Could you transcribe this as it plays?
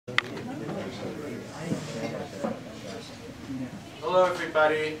Hello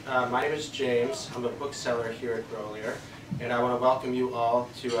everybody, my name is James. I'm a bookseller here at Grolier, and I want to welcome you all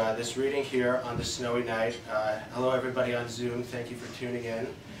to this reading here on this snowy night. Hello everybody on Zoom, thank you for tuning in.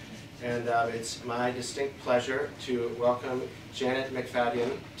 And it's my distinct pleasure to welcome Janet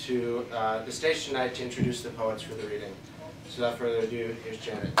McFadden to the stage tonight to introduce the poets for the reading. So without further ado, here's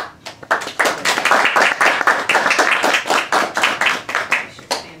Janet.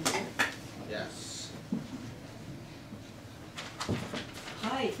 Yes.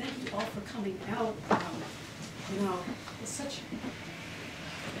 Hi, thank you all for coming out. You know, it's such.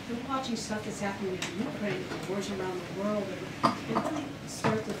 I've been watching stuff that's happening in Ukraine and wars around the world, and it really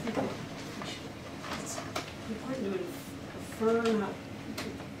started to think that it's important to affirm how.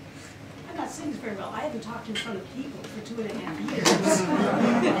 I'm not saying this very well. I haven't talked in front of people for 2.5 years.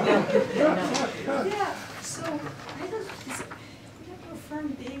 Yeah, so I think we have to affirm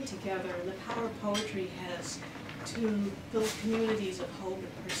being together, and the power poetry has to build communities of hope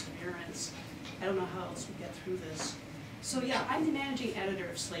and perseverance. I don't know how else we get through this. So yeah, I'm the managing editor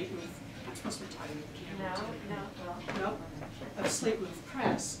of Slate Roof. I'm supposed to be talking to the camera. No, of Slate Roof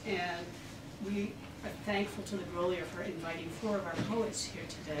Press, and we are thankful to the Grolier for inviting 4 of our poets here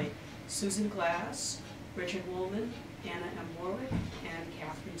today: Susan Glass, Richard Wollman, Anna M. Warrock, and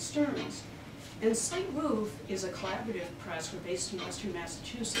Catherine Stearns. And Slate Roof is a collaborative press. We're based in Western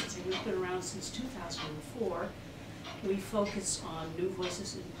Massachusetts, and we've been around since 2004. We focus on new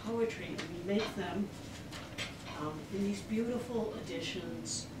voices in poetry, and we make them in these beautiful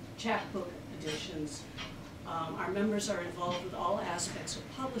editions, chapbook editions. Our members are involved with all aspects of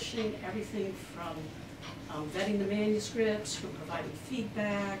publishing, everything from vetting the manuscripts, from providing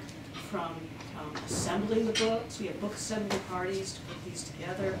feedback, from assembling the books. We have book assembly parties to put these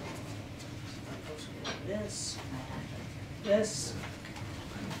together. This,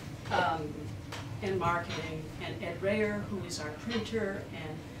 and marketing. And Ed Rayer, who is our printer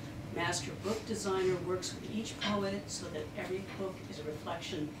and master book designer, works with each poet so that every book is a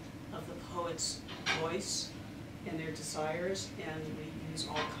reflection of the poet's voice and their desires. And we use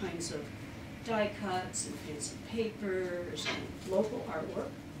all kinds of die cuts and fancy papers and local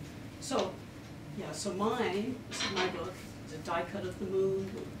artwork. So, yeah, so mine, this is my book, is a die cut of the moon.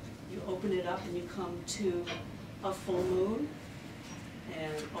 You open it up and you come to a full moon,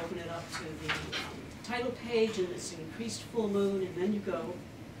 and open it up to the title page, and it's an increased full moon, and then you go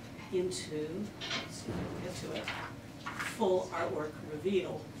into, let's see if I can get to it, full artwork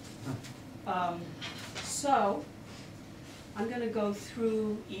reveal. So I'm going to go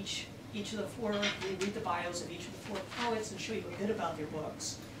through each of the 4, read the bios of each of the 4 poets and show you a bit about their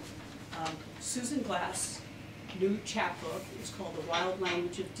books. Susan Glass' new chapbook is called The Wild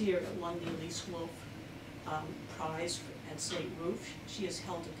Language of Deer. It won the Elyse Wolf Prize at Slate Roof. She has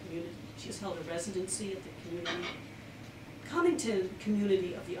held a residency at the Cummington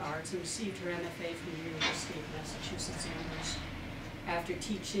Community of the Arts and received her MFA from the University of Massachusetts Amherst. After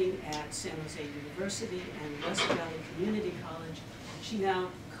teaching at San Jose University and West Valley Community College, she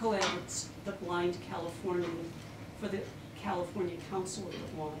now co-edits the Blind Californian for the California Council of the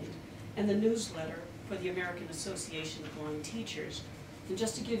Blind and the newsletter for the American Association of Blind Teachers. And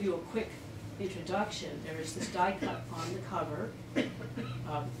just to give you a quick introduction, there is this die cut on the cover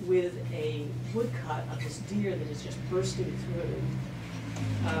with a woodcut of this deer that is just bursting through.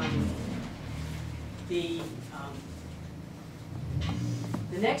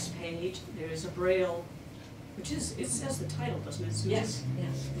 The next page, there is a braille, which is, it says the title, doesn't it? Yes,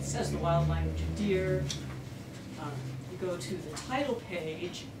 yes. It says The Wild Language of Deer. You go to the title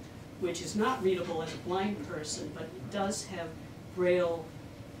page, which is not readable as a blind person, but it does have braille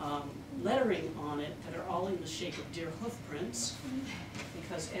lettering on it that are all in the shape of deer hoof prints,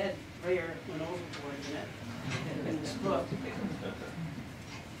 because Ed Rayer went overboard in this book.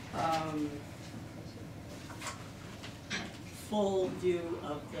 Full view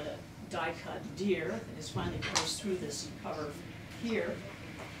of the die-cut deer that is finally goes through this cover here.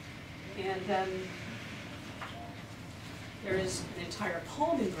 And then there is an entire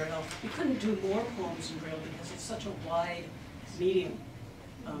poem in Braille. We couldn't do more poems in Braille because it's such a wide medium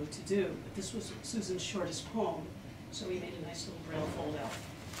to do. But this was Susan's shortest poem, so we made a nice little Braille fold-out.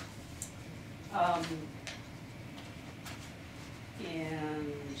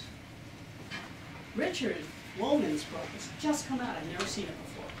 And Richard Wollman's book has just come out. I've never seen it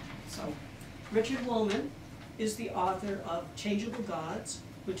before. So Richard Wollman is the author of Changeable Gods,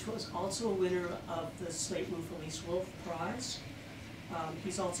 which was also a winner of the Slate Roof Elyse Wolf Prize.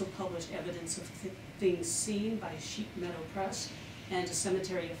 He's also published Evidence of Things Seen by Sheep Meadow Press and A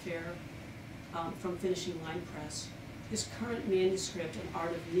Cemetery Affair from Finishing Line Press. His current manuscript, An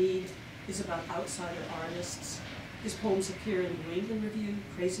Art of Need, is about outsider artists His poems appear in the New England Review,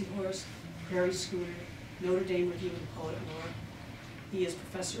 Crazy Horse, Prairie Schooner, Notre Dame Review, and Poet Lore. He is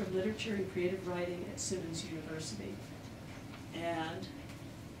professor of literature and creative writing at Simmons University. And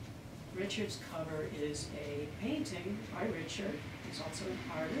Richard's cover is a painting by Richard. He's also an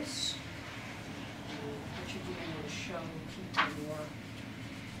artist. Richard, you may want to show people more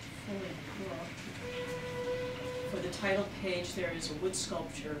fully the book. For the title page, there is a wood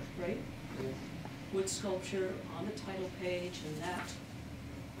sculpture, right? Yeah. Wood sculpture on the title page, and that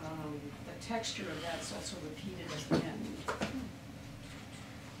the texture of that is also repeated at the end.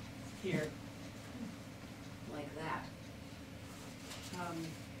 Here, like that.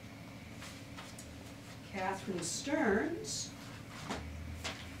 Catherine Stearns,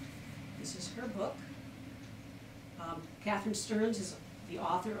 this is her book. Catherine Stearns is the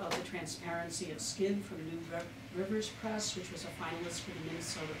author of The Transparency of Skin from New Rivers Press, which was a finalist for the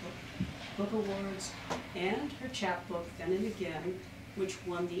Minnesota Book Awards, and her chapbook, Then and Again, which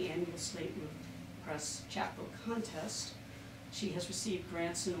won the annual Slate Roof Press chapbook contest. She has received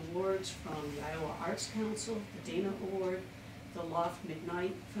grants and awards from the Iowa Arts Council, the Dana Award, the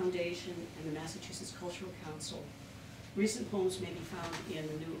Loft-McKnight Foundation, and the Massachusetts Cultural Council. Recent poems may be found in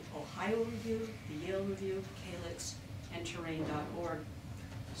the New Ohio Review, the Yale Review, CALYX, and terrain.org.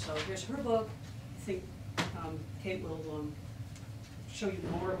 So here's her book. I think Kate will show you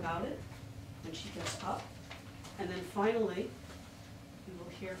more about it when she gets up. And then finally, we will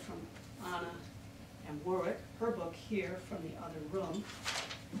hear from Anna and Warrock, her book here from the other room.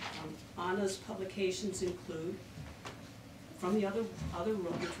 Anna's publications include From the Other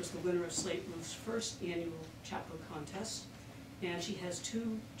Room, which was the winner of Slate Roof's first annual chapbook contest. And she has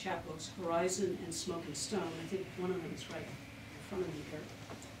two chapbooks, Horizon and Smoke and Stone. I think one of them is right in front of me here.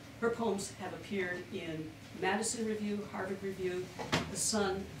 Her poems have appeared in Madison Review, Harvard Review, The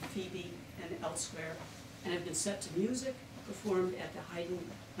Sun, Phoebe, and elsewhere, and have been set to music, performed at the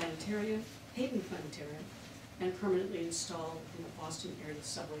Hayden Planetarium, and permanently installed in the Boston area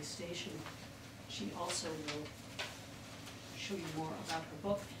subway station. She also will show you more about her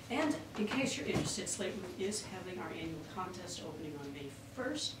book. And in case you're interested, Slate Roof is having our annual contest opening on May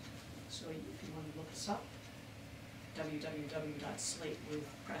 1st. So if you want to look us up,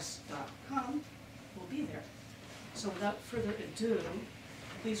 www.slateroofpress.com will be there. So without further ado,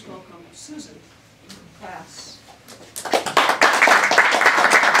 please welcome Susan to the class.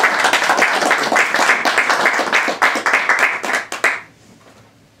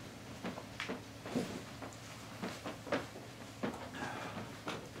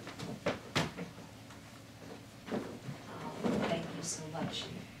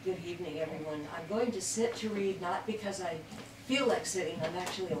 Good evening, everyone. I'm going to sit to read, not because I feel like sitting, I'm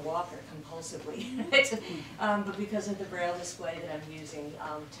actually a walker compulsively, but because of the Braille display that I'm using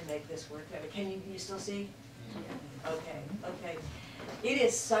to make this work better. Can you still see? Okay, okay. It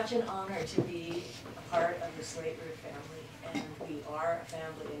is such an honor to be a part of the Slate Roof family, and we are a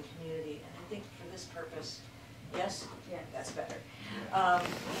family and community, and I think for this purpose, yes? Yeah, that's better.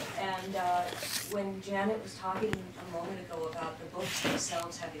 When Janet was talking a moment ago about the books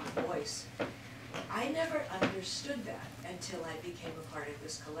themselves having a voice, I never understood that until I became a part of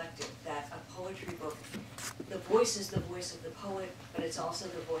this collective, that a poetry book, the voice is the voice of the poet, but it's also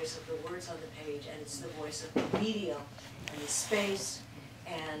the voice of the words on the page, and it's the voice of the medium and the space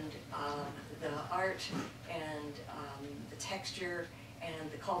and the art and the texture and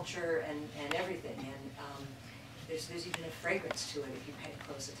the culture and everything. And there's even a fragrance to it if you pay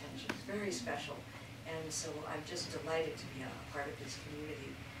close attention. It's very special. And so I'm just delighted to be a part of this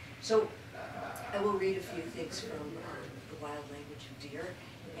community. So I will read a few things from The Wild Language of Deer.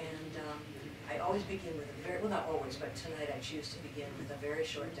 And I always begin with a very, well, not always, but tonight I choose to begin with a very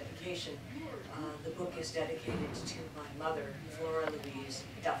short dedication. The book is dedicated to my mother, Flora Louise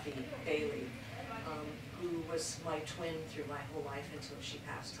Duffy Bailey, who was my twin through my whole life until she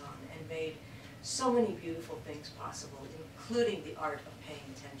passed on, and made so many beautiful things possible, including the art of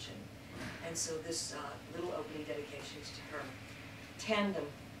paying attention. And so this little opening dedication is to her. Tandem,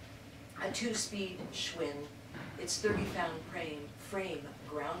 a 2-speed Schwinn, its 30-pound frame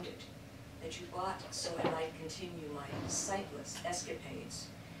grounded, that you bought so I might continue my sightless escapades,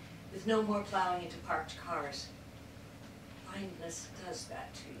 with no more plowing into parked cars. Blindness does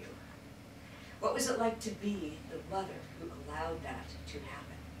that to you. What was it like to be the mother who allowed that to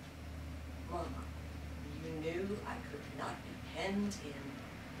happen? Mama, you knew I could not be penned in,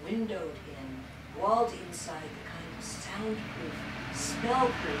 windowed in, walled inside the kind of soundproof,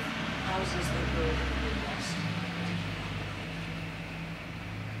 smell-proof houses that go in the Midwest.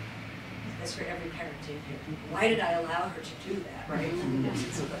 That's for every parent in here. Why did I allow her to do that, right?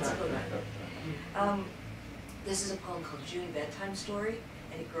 Let's go back. This is a poem called June Bedtime Story,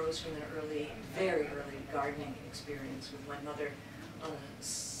 and it grows from an early, very early gardening experience with my mother on a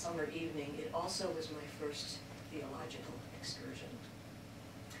summer evening. It also was my first theological excursion.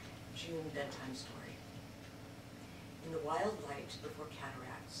 June Bedtime Story. In the wild light before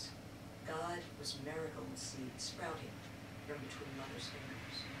cataracts, God was marigold seed sprouting from between mother's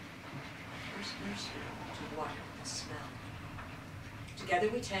fingers. First nursery to water and smell. Together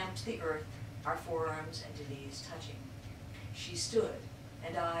we tamped the earth, our forearms and knees touching. She stood,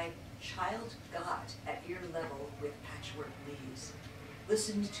 and I, child God at ear level with patchwork knees,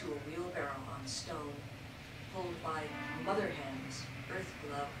 listened to a wheelbarrow on stone, pulled by mother hands,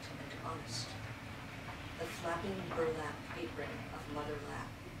 earth-gloved and honest. The flapping burlap apron of mother lap,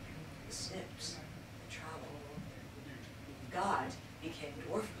 the snips, the trowel. God became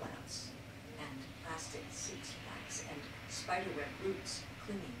dwarf plants, and plastic six-packs, and spiderweb roots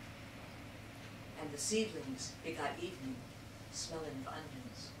clinging. And the seedlings begot evening, smelling of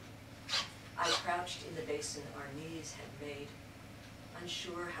onions. I crouched in the basin our knees had made,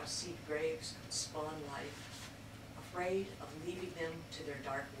 unsure how seed graves could spawn life, afraid of leaving them to their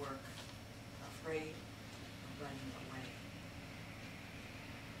dark work, afraid of running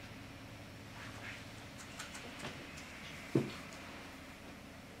away.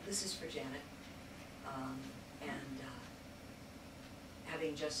 This is for Janet,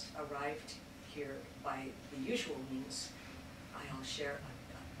 having just arrived here by the usual means, I'll share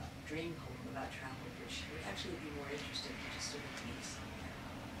a dream poem about travel, which would actually be more interesting than just sort of tease.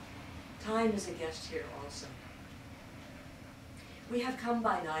 Time is a guest here also. We have come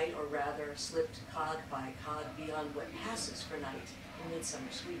by night, or rather slipped cog by cog beyond what passes for night in midsummer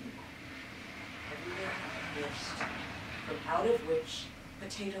Sweden. Everywhere mist, from out of which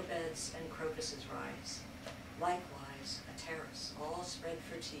potato beds and crocuses rise. Likewise, a terrace, all spread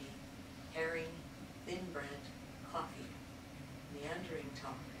for tea, herring, thin bread, coffee, meandering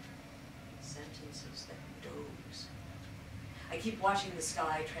talk, sentences that doze. I keep watching the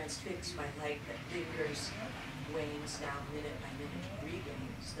sky transfixed by light that lingers, wanes now minute by minute,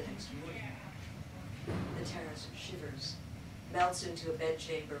 regains the next morning. The terrace shivers, melts into a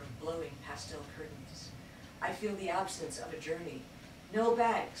bedchamber of blowing pastel curtains. I feel the absence of a journey. No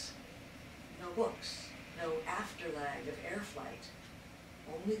bags, no books, no afterlag of air flight.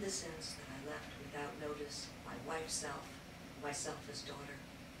 Only the sense that I left without notice my wife's self, myself as daughter.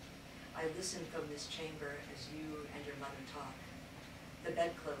 I listen from this chamber as you and your mother talk. The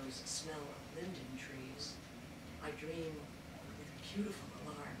bedclothes smell of linden trees. I dream with beautiful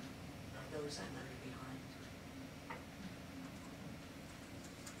alarm of those I left behind.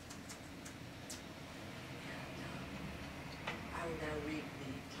 I will now read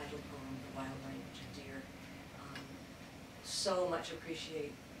the title poem, The Wild Language of Deer. So much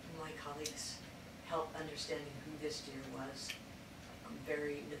appreciate my colleagues' help understanding who this deer was.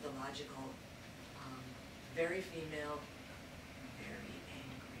 Very mythological, very female, very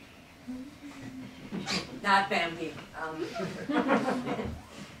angry. Not Bambi.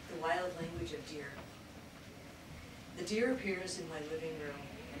 The Wild Language of Deer. The deer appears in my living room,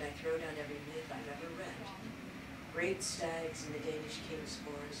 and I throw down every myth I've ever read. Great stags in the Danish king's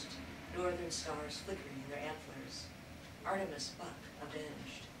forest, northern stars flickering in their antlers, Artemis buck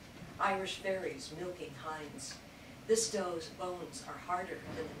avenged, Irish fairies milking hinds. This doe's bones are harder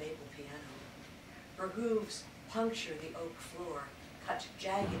than the maple piano. Her hooves puncture the oak floor, cut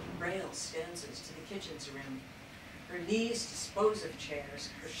jagged braille stanzas to the kitchen's rim. Her knees dispose of chairs,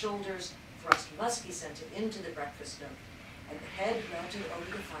 her shoulders thrust musky scented into the breakfast nook, and the head mounted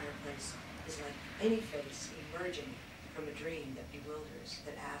over the fireplace is like any face emerging from a dream that bewilders,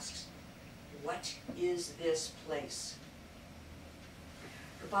 that asks, what is this place?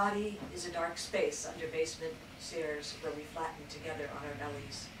 Her body is a dark space under basement stairs where we flatten together on our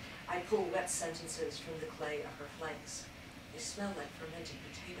bellies. I pull wet sentences from the clay of her flanks. They smell like fermented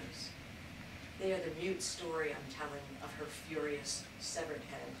potatoes. They are the mute story I'm telling of her furious, severed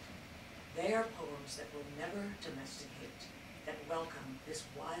head. They are poems that will never domesticate, that welcome this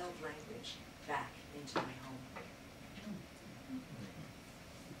wild language back into my home.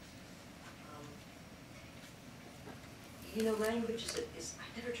 You know, language is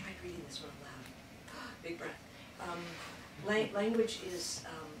I never tried reading this one aloud. Big breath. Language is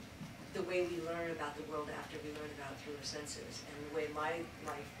the way we learn about the world after we learn about it through our senses. And the way my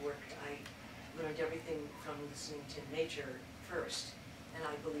life worked, I learned everything from listening to nature first. And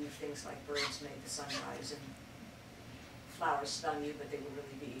I believe things like birds made the sun rise and flowers stung you, but they were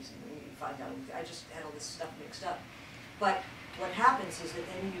really bees. And you find out, I just had all this stuff mixed up. But what happens is that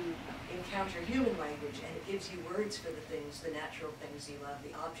then you encounter human language, and it gives you words for the things, the natural things you love,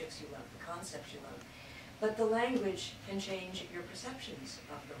 the objects you love, the concepts you love. but the language can change your perceptions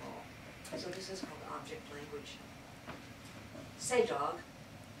of them all. So this is called object language. Say dog.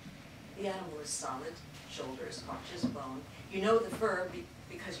 The animal is solid, shoulders, haunches, bone. You know the fur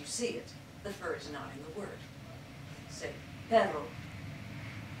because you see it. The fur is not in the word. Say perro.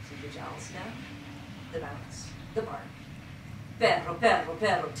 See the jowls now? The bounce, the bark. Perro, perro,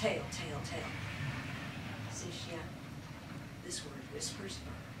 perro, tail, tail, tail. See chien. This word whispers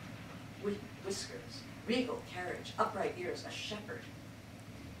fur. Whiskers, regal carriage, upright ears, a shepherd.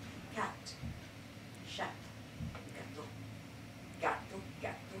 Cat, chat, gato, gato,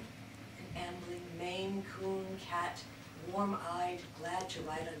 gato, an ambling Maine Coon cat, warm-eyed, glad to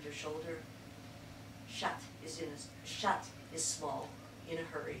ride on your shoulder. Chat is small, in a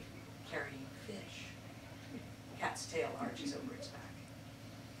hurry, carrying fish. Cat's tail arches over its back.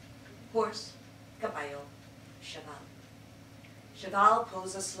 Horse, caballo, cheval. Cheval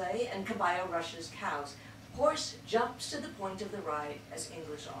pulls a sleigh and caballo rushes cows. Horse jumps to the point of the ride, as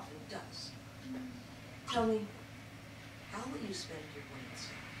English often does. Tell me, how will you spend your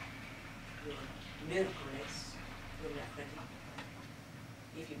Wednesday? Your miércoles, your mercredi?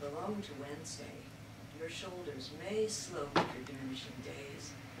 If you belong to Wednesday, your shoulders may slope your diminishing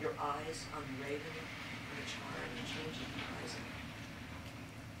days, your eyes on the raven and the charred and changing horizon.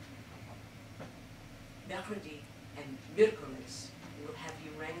 Mercredi and miércoles will have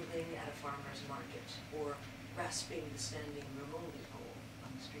you wrangling at a farmer's market or grasping the standing Ramoni pole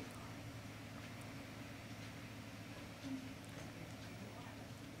on the streetcar.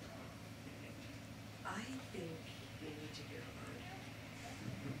 I think we need to hear a bird.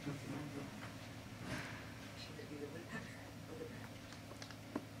 Should it be the woodpecker or the wren?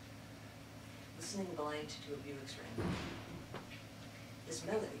 Listening blind to a Buick's ring. This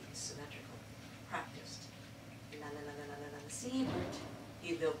melody is symmetrical, practiced. La la la la la la la. Seabird.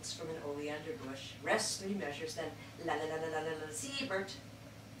 He lilts from an oleander bush, rests 3 measures, then la la la la la la la. Seabird.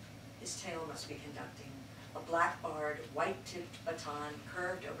 His tail must be conducting. A black-barred, white-tipped baton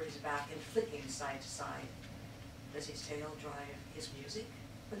curved over his back and flicking side to side. Does his tail drive his music,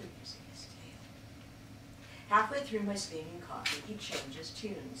 or the music his tail? Halfway through my steaming coffee, he changes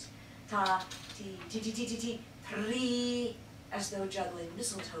tunes. Ta, ti, ti, ti, ti, ti, ti, tri, as though juggling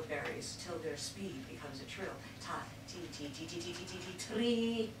mistletoe berries till their speed becomes a trill. Ta, ti, ti, ti, ti, ti, ti, ti, ti,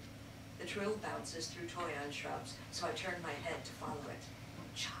 tri. The trill bounces through toyon shrubs, so I turn my head to follow it.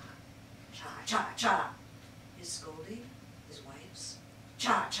 Cha, cha, cha, cha. His scolding, his wife's.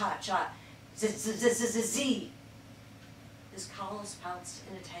 Cha, cha, cha. Z, z, z, z, z, z. His cowls pounce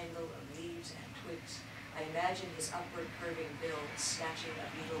in a tangle of leaves and twigs. I imagine his upward curving bill snatching a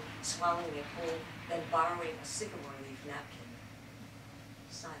beetle, swallowing it whole, then borrowing a sycamore leaf napkin.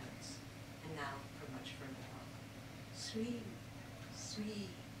 Silence, and now for much further on. Sweet, sweet,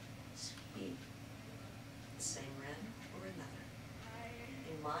 sweet. The same wren or another.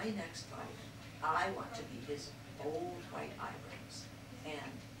 In my next life, I want to be his bold white eyebrows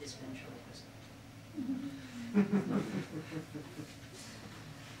and his ventriloquism.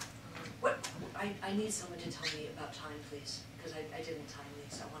 I need someone to tell me about time, please, because I didn't time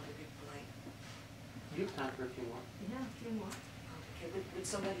these. I want to be polite. You have time for a few more. Yeah, a few more. Okay, would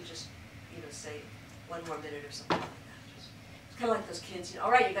somebody just, say 1 more minute or something like that? It's kind of like those kids,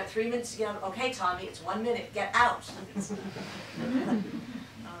 all right, you've got 3 minutes to get out. Okay, Tommy, it's 1 minute. Get out. I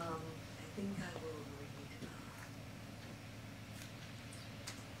think I will read.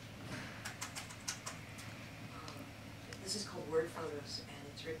 This is called Word Photos, and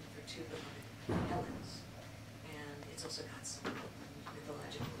it's written for 2 beloved Helens. And it's also got some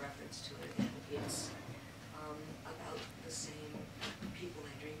mythological reference to it, and it's about the same people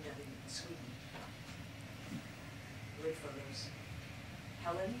I dreamed of in Sweden. Word Photos.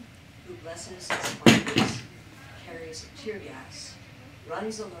 Helen, who blesses his sponsors, carries tear gas,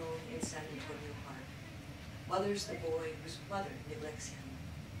 runs alone in San Antonio Park, mothers the boy whose mother neglects him.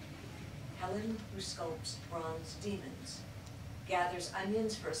 Helen, who sculpts bronze demons, gathers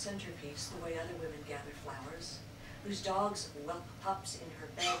onions for a centerpiece the way other women gather flowers, whose dogs whelp pups in her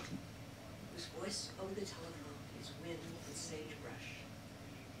bed, whose voice over the telephone is wind and sagebrush.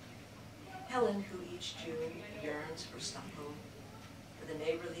 Helen, who each June yearns for Stockholm, for the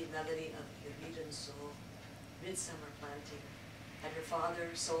neighborly melody of Eureka's soul, midsummer planting, and her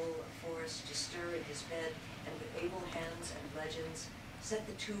father, soul of forest, to stir in his bed, and with able hands and legends, set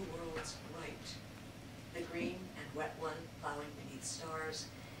the 2 worlds right. The green and wet one plowing beneath stars,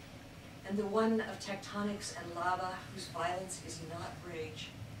 and the one of tectonics and lava whose violence is not rage.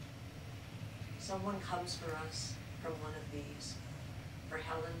 Someone comes for us from one of these. For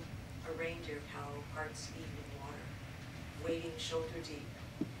Helen, a reindeer cow parts evening water, wading shoulder deep,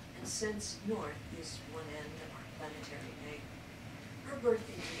 and since north is one end of our planetary egg, her birth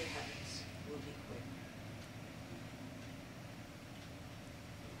into the heavens will be quick.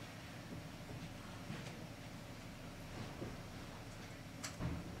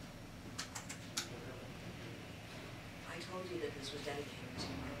 I told you that this was dedicated to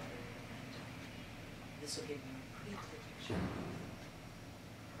my mother, and this will give you a pretty clear picture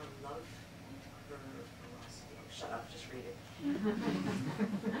of her love, her ferocity. Oh, shut up, just read it.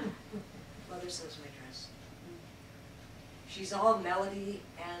 Mother says my dress. She's all melody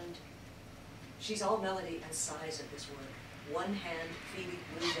and size at this work. One hand feeding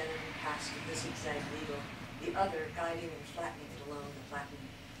blue denim past the zigzag needle, the other guiding and flattening it along the platen.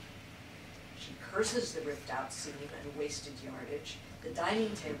 She curses the ripped out seam and wasted yardage, the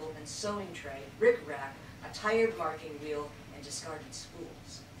dining table and sewing tray, rick-rack, a tired marking wheel, and discarded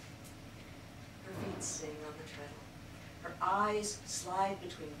spools. Her feet sing on the treadle. Her eyes slide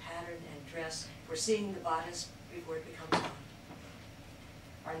between pattern and dress, foreseeing the bodice before it becomes on.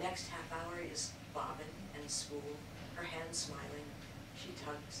 Our next half hour is bobbin and spool, her hand smiling. She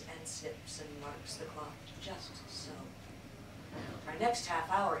tugs and snips and marks the cloth just so. Our next half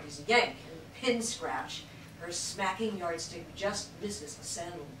hour is yank and pin scratch. Her smacking yardstick just misses a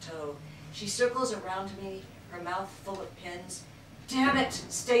sandal toe. She circles around me, her mouth full of pins. Damn it,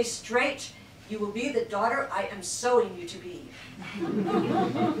 stay straight. You will be the daughter I am sewing you to be. She had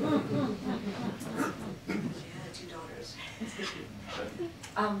 2 daughters.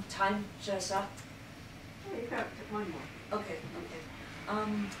 Time, should I stop? Oh, you got one more. Okay. Whether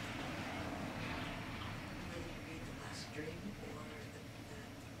you read The Last Dream or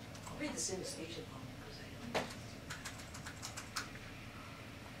I'll read the synesthesia poem because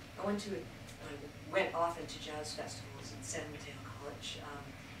I went off into jazz festivals in San Mateo College.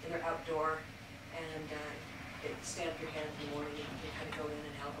 And they're outdoor, and they stamp your hand in the morning, and you kind of go in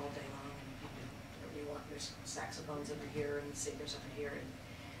and out all day long, and you do whatever you want. There's saxophones over here and singers over here, and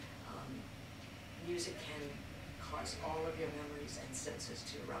music can cause all of your memories and senses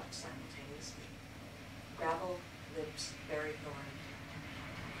to erupt simultaneously. Gravel, lips, berry thorn,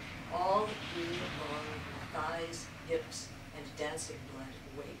 all through long thighs, hips, and dancing blood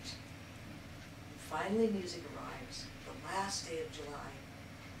wait. And finally music arrives, the last day of July.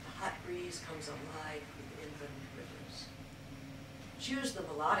 The hot breeze comes alive with inland rivers. Choose the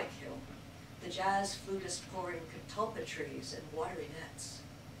melodic hill, the jazz flutist pouring catalpa trees and watery nets.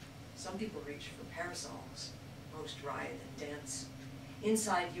 Some people reach for parasols, most writhe and dance.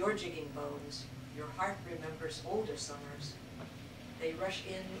 Inside your jigging bones, your heart remembers older summers. They rush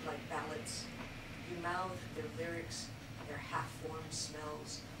in like ballads. You mouth their lyrics, their half-formed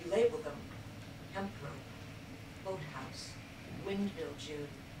smells. You label them hemp rope, boathouse, windmill June,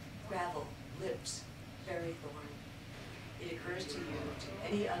 gravel, lips, berry thorn. It occurs to you, to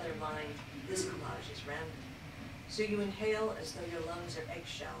any other mind, this collage is random. So you inhale as though your lungs are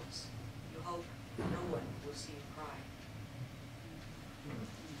eggshells. You hope no one will see you cry.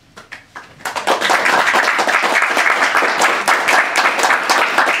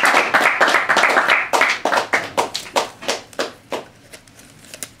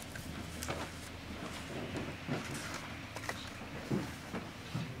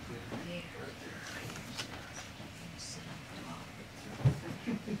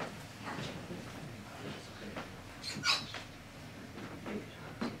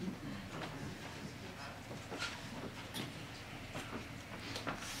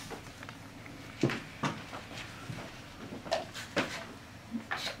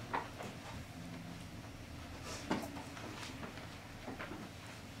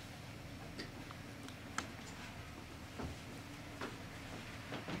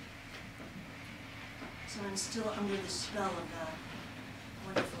 So I'm still under the spell of that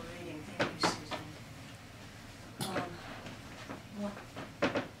wonderful reading. Thank you, Susan.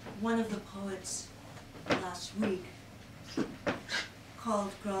 One of the poets last week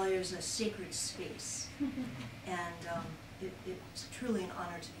called Grolier's a sacred space. And it's truly an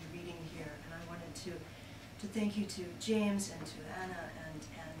honor to be reading here. And I wanted to thank you to James and to Anna and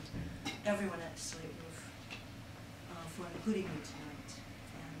everyone at Slate Roof for including me tonight.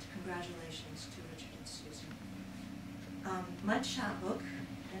 And congratulations to Richard and Susan. My chapbook,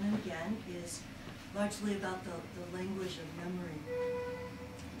 and again, is largely about the language of memory,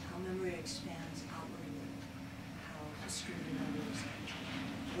 and how memory expands outwardly, how history remembers,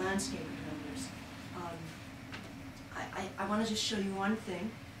 landscape remembers. I want to just show you one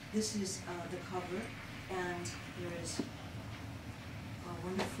thing. This is the cover, and there is a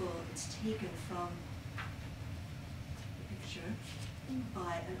wonderful, it's taken from the picture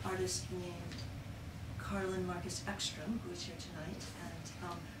by an artist named Carlin Marcus Ekstrom, who is here tonight, and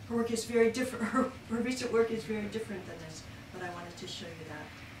her work is very different. Her recent work is very different than this, but I wanted to show you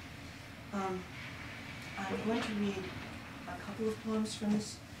that. I'm going to read a couple of poems from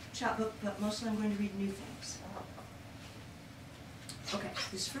this chapbook, but mostly I'm going to read new things. Okay,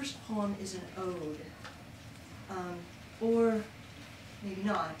 this first poem is an ode, or maybe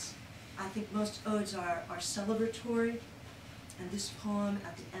not. I think most odes are celebratory, and this poem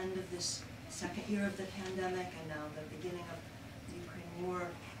at the end of this second year of the pandemic and now the beginning of the Ukraine war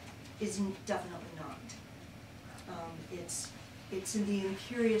is definitely not. It's in the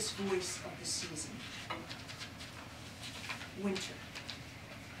imperious voice of the season. Winter.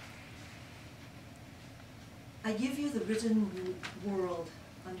 I give you the risen world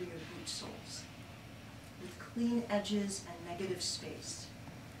under your boot soles, with clean edges and negative space,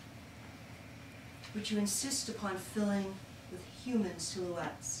 which you insist upon filling with human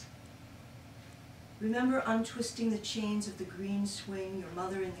silhouettes. Remember untwisting the chains of the green swing, your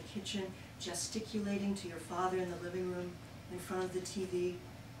mother in the kitchen gesticulating to your father in the living room in front of the TV,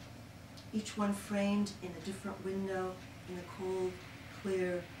 each one framed in a different window in the cold,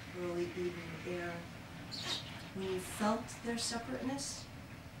 clear, early evening air. When you felt their separateness,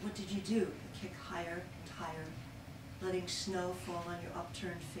 what did you do? You kick higher and higher, letting snow fall on your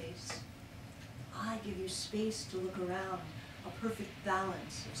upturned face. I give you space to look around, a perfect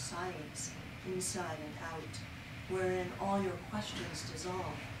balance of silence, inside and out, wherein all your questions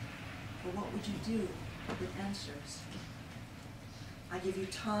dissolve. But what would you do with answers? I give you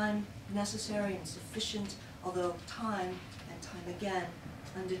time, necessary and sufficient, although time and time again,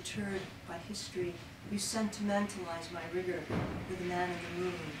 undeterred by history, you sentimentalize my rigor with the man in the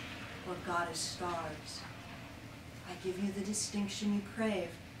moon or goddess stars. I give you the distinction you crave,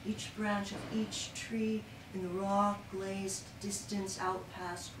 each branch of each tree in the raw, glazed distance out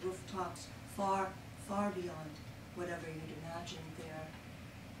past rooftops, far, far beyond whatever you'd imagined there.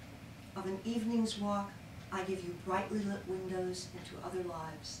 Of an evening's walk, I give you brightly lit windows into other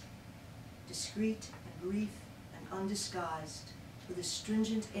lives, discreet and brief and undisguised, with a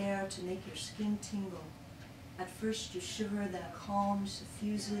stringent air to make your skin tingle. At first you shiver, then a calm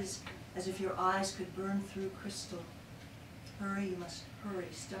suffuses, as if your eyes could burn through crystal. Hurry, you must hurry,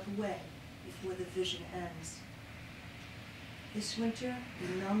 step away before the vision ends. This winter,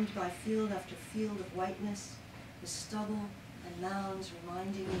 benumbed by field after field of whiteness, the stubble and mounds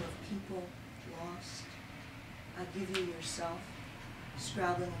reminding you of people lost, I give you yourself,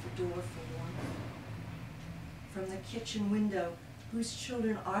 scrabbling at the door for warmth. From the kitchen window, whose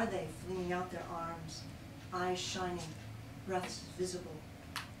children are they flinging out their arms, eyes shining, breaths visible,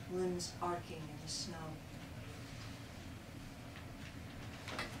 limbs arcing in the snow?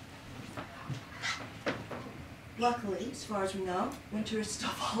 Luckily, as far as we know, winter is still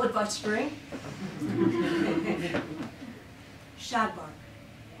followed by spring. Shadbark.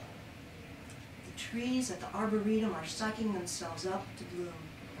 The trees at the arboretum are psyching themselves up to bloom.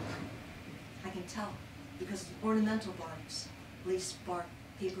 I can tell because of the ornamental barks, lace bark,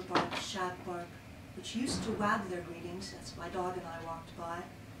 paper bark, shad bark, which used to wag their greetings as my dog and I walked by,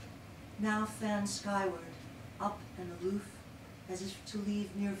 now fan skyward, up and aloof, as if to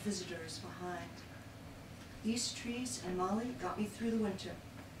leave mere visitors behind. These trees and Molly got me through the winter.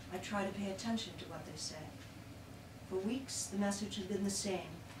 I try to pay attention to what they say. For weeks, the message had been the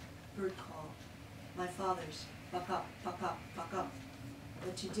same, bird call, my father's, buck up, buck up, buck up.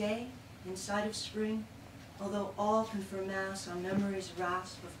 But today, inside of spring, although all confer mass on memory's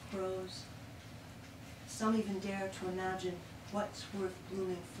rasp of crows, some even dare to imagine what's worth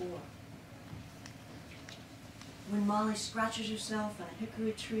blooming for. When Molly scratches herself on a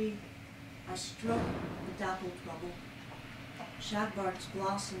hickory tree, I stroke the dappled rubble. Shadbarks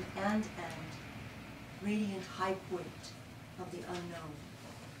blossom and end, radiant high point of the unknown.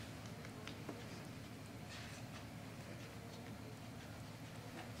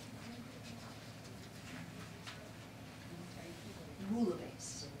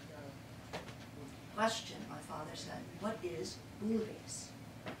 Bouillabaisse. Question, my father said, what is bouillabaisse?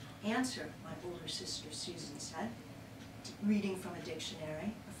 Answer, my older sister Susan said, reading from a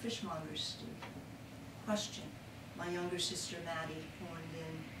dictionary, a fishmonger's stew. Question, my younger sister Maddie horned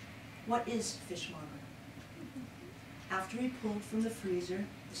in, what is fishmonger? After he pulled from the freezer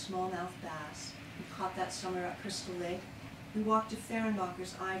the smallmouth bass he caught that summer at Crystal Lake, we walked to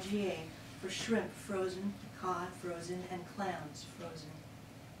Fehrenbacher's IGA for shrimp frozen, cod frozen, and clams frozen.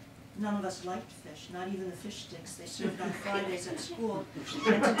 None of us liked fish, not even the fish sticks they served on Fridays at school,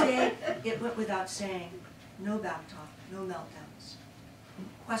 and today it went without saying, no backtalk, no meltdowns.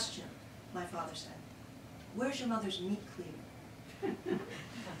 Question, my father said, where's your mother's meat cleaver?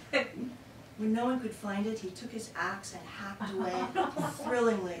 When no one could find it, he took his axe and hacked away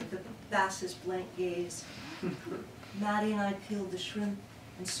thrillingly Bass's blank gaze. Maddie and I peeled the shrimp,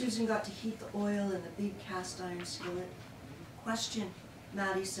 and Susan got to heat the oil in the big cast iron skillet. Question,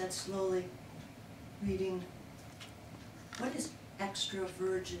 Maddie said slowly, reading, what is extra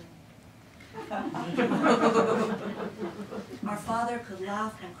virgin? Our father could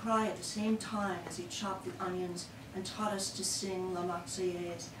laugh and cry at the same time as he chopped the onions and taught us to sing La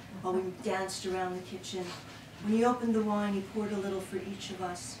Marseillaise while we danced around the kitchen. When he opened the wine, he poured a little for each of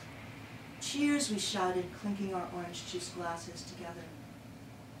us. Cheers, we shouted, clinking our orange juice glasses together.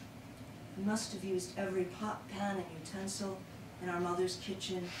 We must have used every pot, pan, and utensil in our mother's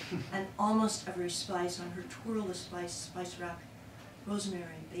kitchen, and almost every spice on her twirl-a-spice rack: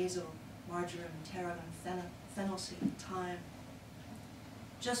 rosemary, basil, marjoram, tarragon, fennel seed, thyme.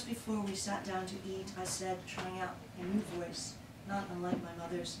 Just before we sat down to eat, I said, trying out a new voice, not unlike my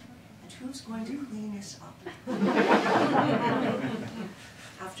mother's, and who's going to clean this up?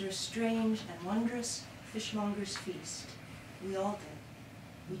 After a strange and wondrous fishmonger's feast, we all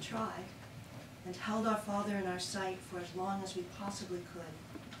did. We tried, and held our father in our sight for as long as we possibly could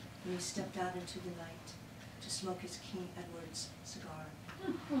when he stepped out into the night to smoke his King Edward's cigar.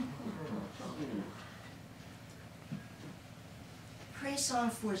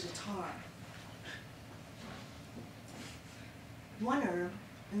 Pressant for Zatar. One herb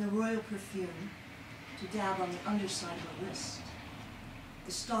in the royal perfume to dab on the underside of a wrist.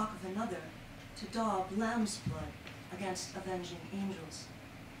 The stalk of another to daub lamb's blood against avenging angels.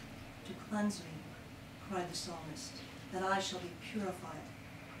 To cleanse me, cried the psalmist, that I shall be purified.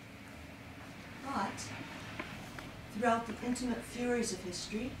 But throughout the intimate furies of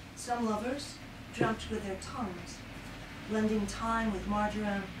history, some lovers dreamt with their tongues, blending thyme with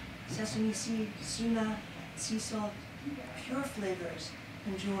marjoram, sesame seed, sumac, sea salt, pure flavors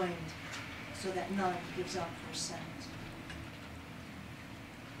conjoined so that none gives up her scent.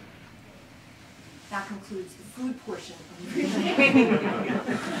 That concludes the food portion of the reading.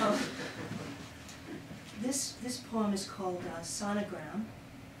 This poem is called Sonogram,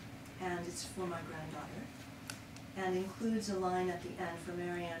 and it's for my granddaughter, and includes a line at the end for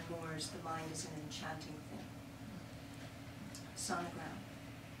Marianne Moore's The Mind is an Enchanting Thing. Sonogram.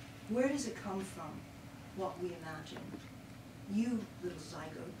 Where does it come from, what we imagine? You, little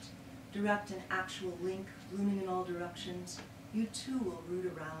zygote, direct an actual link blooming in all directions. You too will root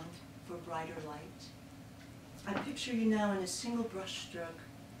around for brighter light. I picture you now in a single brush stroke,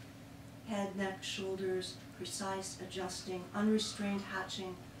 head, neck, shoulders, precise, adjusting, unrestrained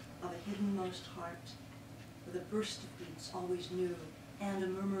hatching of a hiddenmost heart, with a burst of beats always new, and a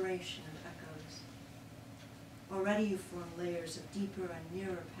murmuration of echoes. Already you form layers of deeper and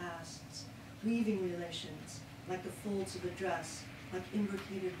nearer pasts, weaving relations, like the folds of a dress, like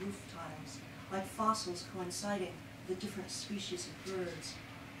imbricated roof tiles, like fossils coinciding with the different species of birds.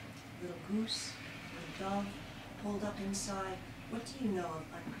 Little goose, little dove, pulled up inside, what do you know of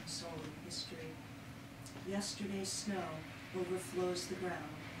unconsoled history? Yesterday's snow overflows the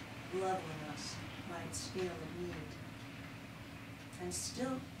ground, leveling us by its scale of need. And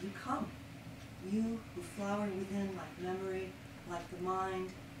still you come, you who flower within like memory, like the mind,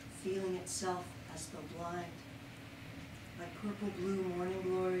 feeling itself as though blind, like purple-blue morning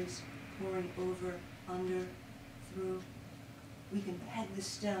glories pouring over, under, through. We can peg the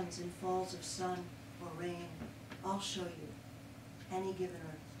stems in falls of sun or rain. I'll show you. Any given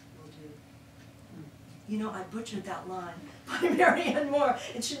earth will do. You know, I butchered that line by Marianne Moore.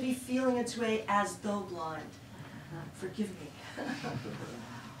 It should be feeling its way as though blind. Forgive me.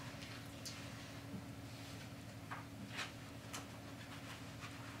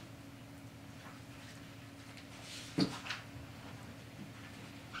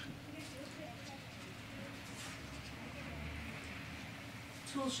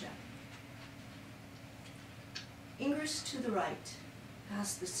 Toolshed. Ingress to the right,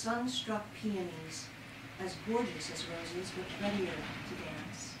 past the sun-struck peonies, as gorgeous as roses, but readier to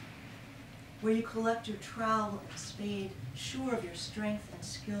dance. Where you collect your trowel and spade, sure of your strength and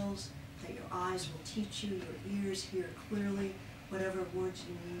skills, that your eyes will teach you, your ears hear clearly whatever words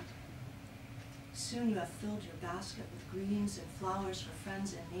you need. Soon you have filled your basket with greens and flowers for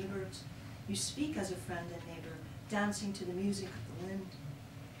friends and neighbors. You speak as a friend and neighbor, dancing to the music of the wind.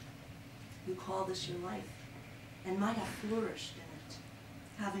 You call this your life, and might have flourished in it,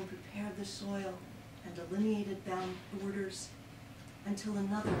 having prepared the soil and delineated bound borders, until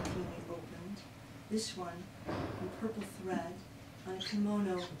another peony opened, this one in purple thread, on a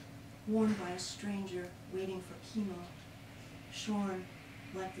kimono worn by a stranger waiting for chemo, shorn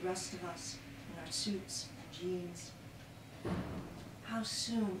like the rest of us in our suits and jeans. How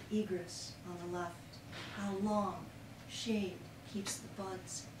soon egress on the left, how long shade keeps the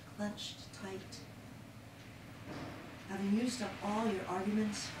buds clenched tight. Having used up all your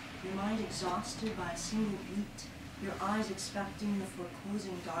arguments, your mind exhausted by a single beat, your eyes expecting the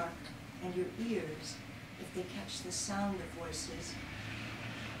foreclosing dark, and your ears, if they catch the sound of voices,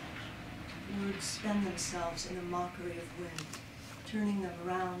 words spend themselves in the mockery of wind, turning them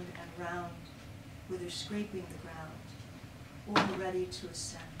round and round, whether scraping the ground, or ready to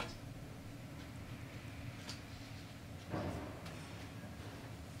ascend.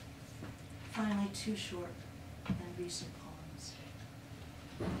 Finally, two short and recent poems.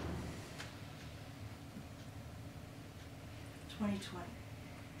 2020.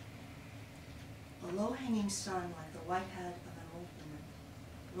 A low-hanging sun like the white head of an old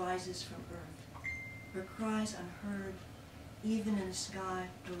woman rises from earth, her cries unheard even in a sky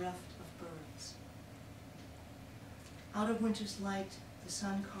bereft of birds. Out of winter's light, the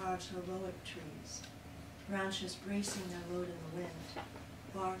sun carves heroic trees, branches bracing their load in the wind,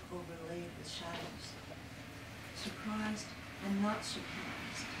 bark overlaid with shadows. Surprised and not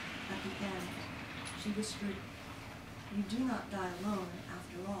surprised, at the end, she whispered, "You do not die alone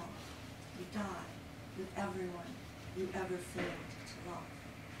after all. You die with everyone you ever failed to love."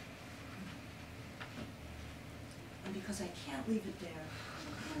 And because I can't leave it there,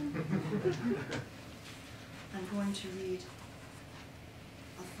 I'm going to read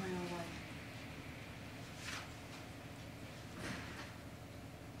a final one.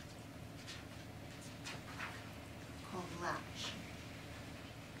 Called Latch.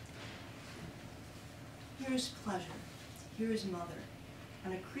 Here is pleasure, here is mother,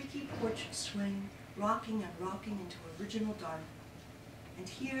 on a creaky porch swing, rocking and rocking into original dark. And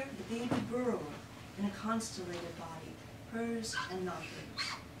here the baby burrower in a constellated body, hers and not hers.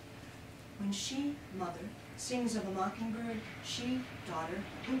 When she, mother, sings of a mockingbird, she, daughter,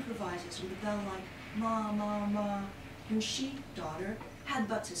 improvises with a bell like ma, ma, ma. When she, daughter,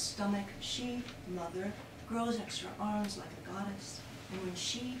 headbutts his stomach, she, mother, grows extra arms like a goddess. And when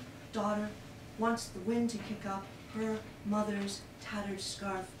she, daughter, wants the wind to kick up, her, mother's, tattered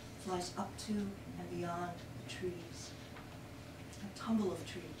scarf flies up to and beyond the trees. A tumble of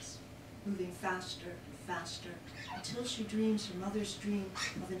trees, moving faster and faster, until she dreams her mother's dream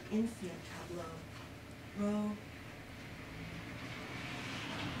of an infinite tableau. Row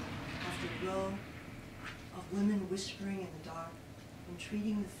after row of women whispering in the dark,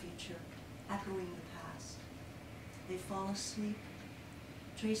 entreating the future, echoing the past. They fall asleep,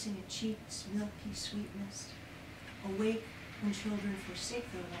 tracing a cheek's milky sweetness, awake when children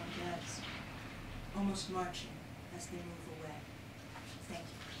forsake their warm beds, almost marching as they move away. Thank you.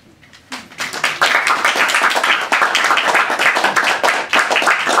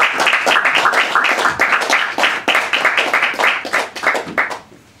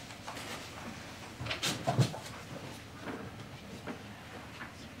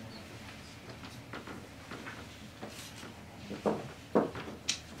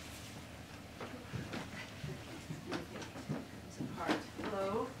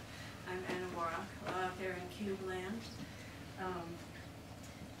 Hello, I'm Anna Warrock, out there in Cube Land. I'm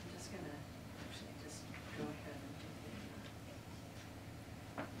just going to actually just go ahead and do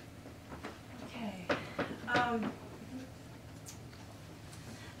the, okay.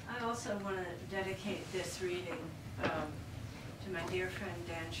 I also want to dedicate this reading to my dear friend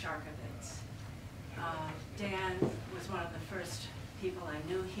Dan Sharkovitz. Dan was one of the first people I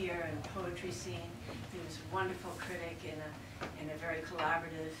knew here in the poetry scene. He was a wonderful critic in a very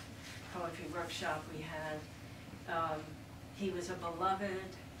collaborative poetry workshop we had. He was a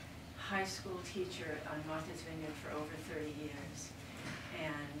beloved high school teacher on Martha's Vineyard for over 30 years.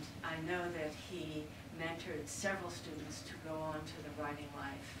 And I know that he mentored several students to go on to the writing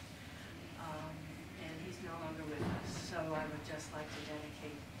life. And he's no longer with us, so I would just like to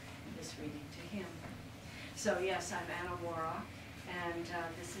dedicate this reading to him. So yes, I'm Anna Warrock, and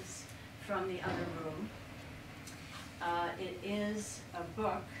this is from the other room. It is a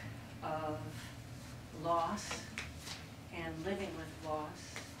book of loss and living with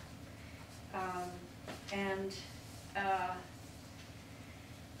loss.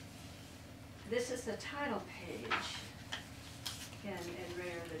 This is the title page, again, Ed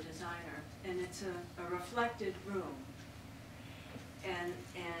Rayer, the designer, and it's a reflected room. And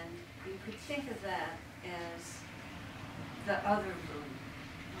you could think of that as the other room.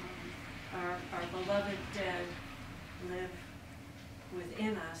 Our beloved dead live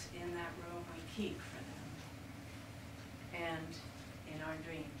within us in that room we keep for them, and in our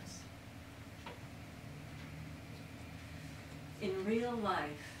dreams. In real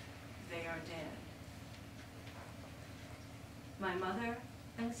life, they are dead. My mother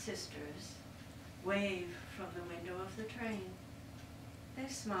and sisters wave from the window of the train. They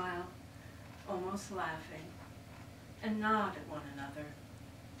smile, almost laughing, and nod at one another.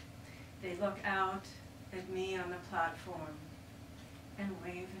 They look out at me on the platform and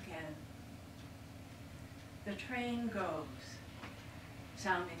wave again. The train goes,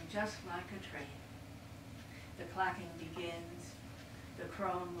 sounding just like a train. The clacking begins, the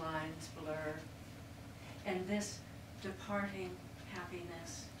chrome lines blur, and this departing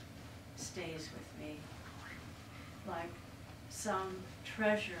happiness stays with me, like some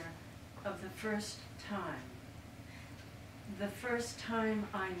treasure of the first time. The first time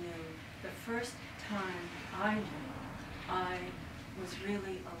I knew, the first time I knew I was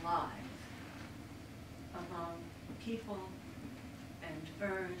really alive among people and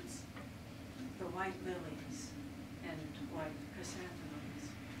birds, the white lilies and white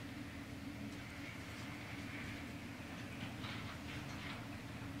chrysanthemums.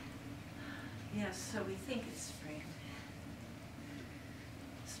 Yes, so we think it's spring.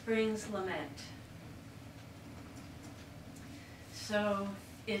 Spring's lament. So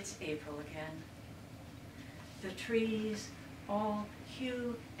it's April again. The trees all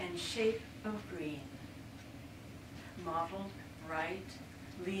hue and shape of green. Mottled, bright,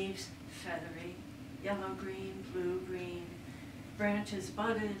 leaves feathery, yellow-green, blue-green, branches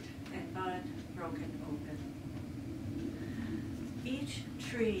budded and bud broken open. Each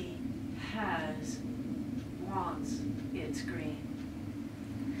tree wants its green.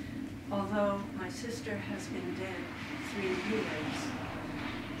 Although my sister has been dead 3 years,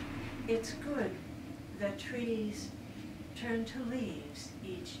 it's good that trees turn to leaves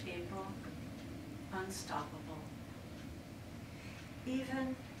each April, unstoppable.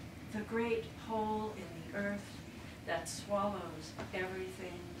 Even the great hole in the earth that swallows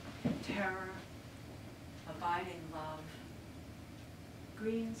everything, terror, abiding love,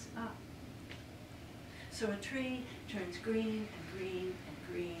 greens up. So a tree turns green and green and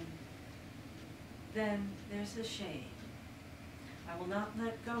green. Then there's the shade. I will not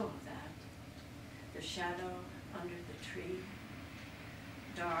let go of that. The shadow under the tree,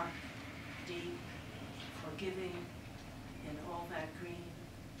 dark, deep, forgiving in all that green.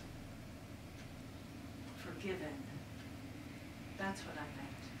 Forgiven. That's what I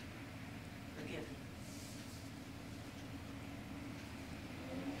meant. Forgiven.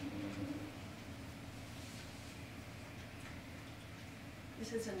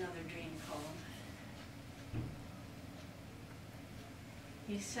 This is another dream poem.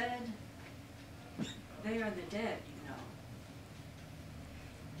 He said, "They are the dead, you know.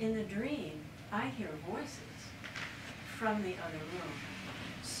 In the dream, I hear voices from the other room.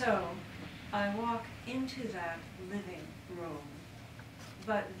 So I walk into that living room.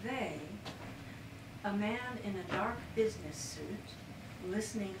 But they, a man in a dark business suit,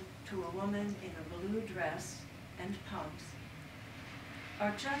 listening to a woman in a blue dress and pumps,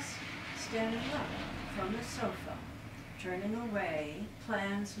 are just standing up from the sofa, turning away,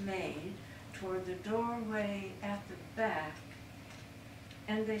 plans made toward the doorway at the back,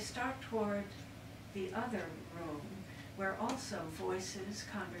 and they start toward the other room, where also voices,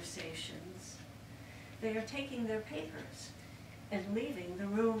 conversations. They are taking their papers and leaving the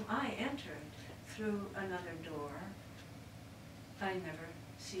room I entered through another door. I never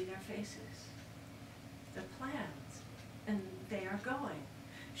see their faces. The plans, and they are going.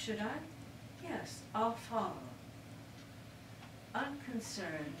 Should I? Yes, I'll follow.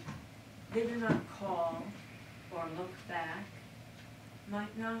 Unconcerned, they do not call or look back,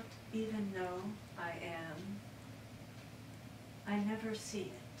 might not even know I am. I never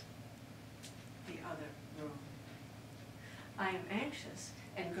see it, the other room. I am anxious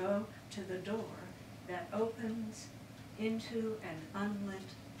and go to the door that opens into an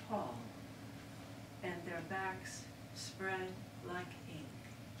unlit hall, and their backs spread like ink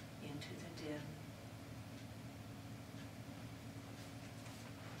into the dim.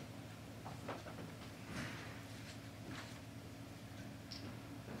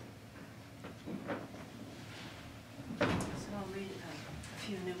 So I'll read a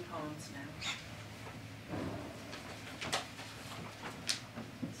few new poems now.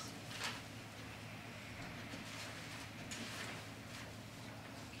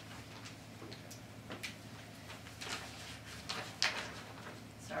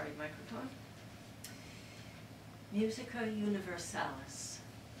 Sorry, microphone. Musica Universalis.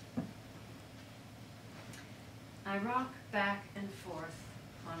 I rock back and forth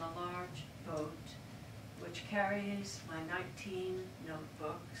on a large boat which carries my 19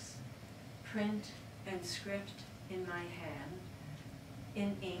 notebooks, print and script in my hand,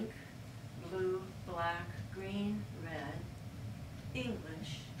 in ink, blue, black, green, red,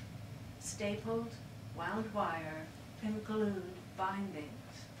 English, stapled, wound wire, and glued bindings.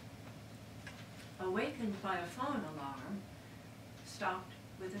 Awakened by a phone alarm, stopped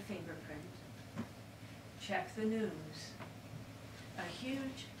with a fingerprint. Check the news. A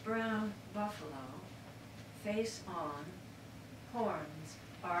huge brown buffalo, face on, horns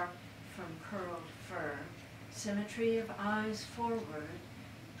arced from curled fur, symmetry of eyes forward,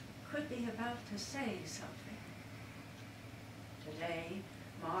 could be about to say something. Today,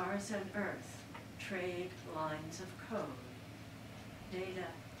 Mars and Earth trade lines of code. Data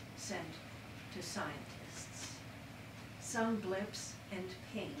sent to scientists. Some blips and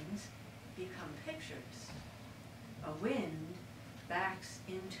pings become pictures. A wind backs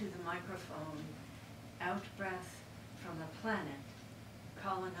into the microphone, out-breath from a planet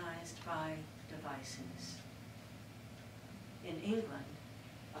colonized by devices. In England,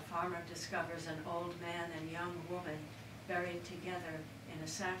 a farmer discovers an old man and young woman buried together in a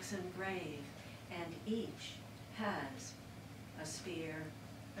Saxon grave, and each has a spear,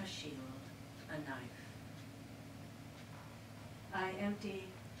 a shield, a knife. I empty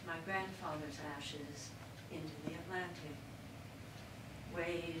my grandfather's ashes into the Atlantic.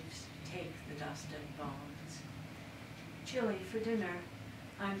 Waves take the dust and bones. Chilly for dinner,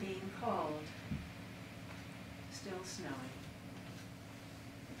 I'm being called. Still snowing.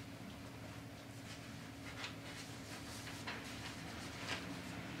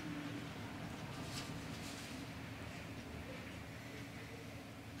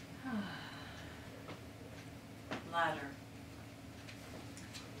 Ladder.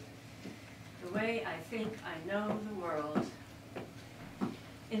 The way I think I know the world.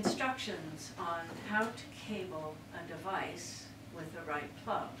 Instructions on how to cable a device with the right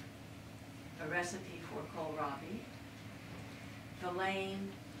plug. A recipe for kohlrabi. The lane,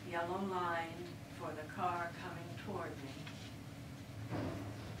 yellow lined for the car coming toward me.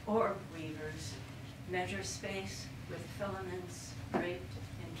 Orb weavers measure space with filaments draped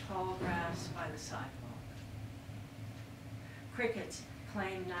in tall grass by the sidewalk. Crickets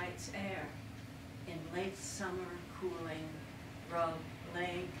claim night's air. In late summer cooling, rub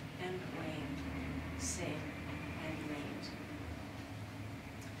leg and wing, sing and mate.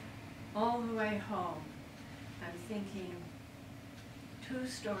 All the way home, I'm thinking, 2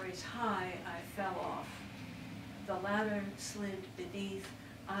 stories high I fell off. The ladder slid beneath,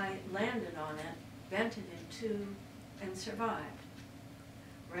 I landed on it, bent it in 2, and survived.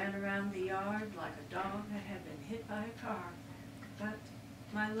 Ran around the yard like a dog that had been hit by a car, but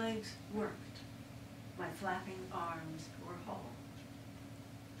my legs worked. My flapping arms were whole.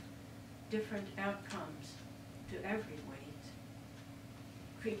 Different outcomes to every weight.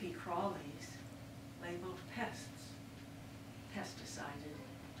 Creepy crawlies labeled pests, pesticided.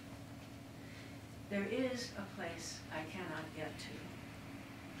 There is a place I cannot get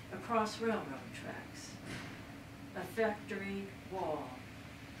to, across railroad tracks, a factory wall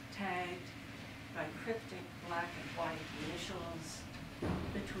tagged by cryptic black and white initials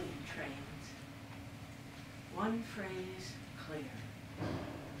between trains. One phrase clear.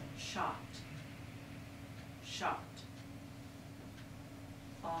 Shot. Shot.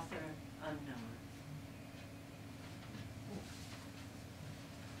 Author unknown.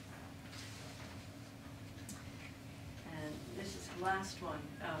 And this is the last one.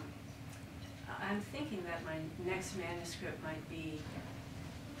 I'm thinking that my next manuscript might be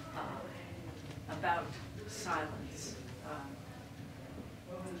about silence.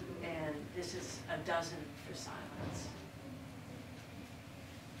 And this is a dozen for silence.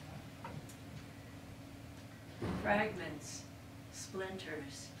 Fragments,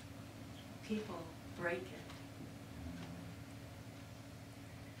 splinters, people break it.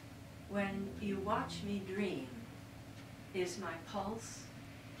 When you watch me dream, is my pulse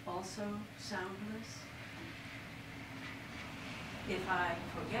also soundless? If I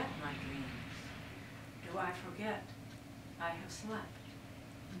forget my dreams, do I forget I have slept?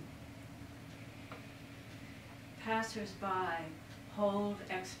 Passers-by hold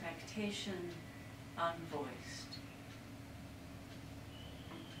expectation unvoiced.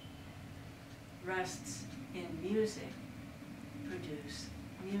 Rests in music produce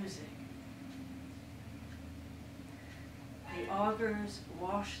music. The augurs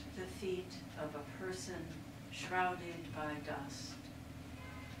wash the feet of a person shrouded by dust.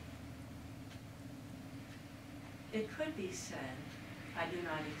 It could be said, I do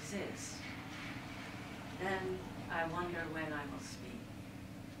not exist. Then I wonder when I will speak.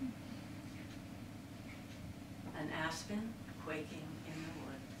 An aspen quaking in the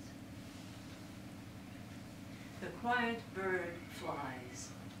woods. The quiet bird flies.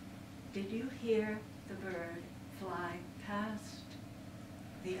 Did you hear the bird fly past?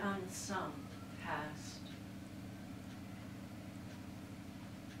 The unsung past.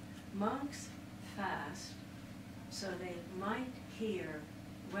 monks fast so they might hear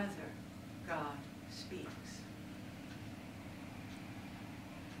whether God speaks.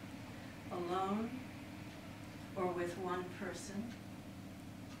 Alone, or with one person,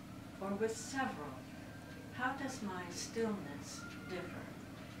 or with several, how does my stillness differ?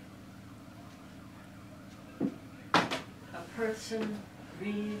 A person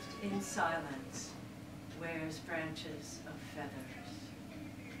wreathed in silence wears branches of feathers.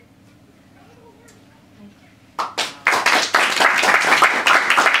 Thank you.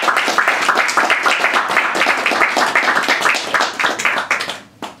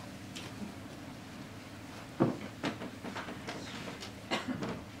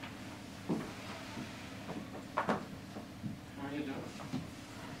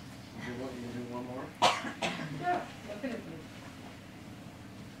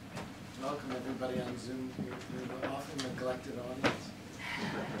 Welcome everybody on Zoom. You're an often neglected audience.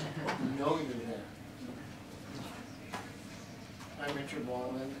 You know you're there. I'm Richard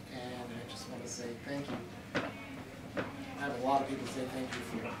Wollman, and I just want to say thank you. I have a lot of people say thank you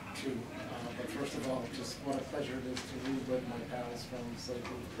for too. But first of all, just what a pleasure it is to read with my pals from Slate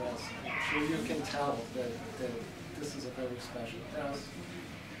Roof Press. I'm sure you can tell that this is a very special house.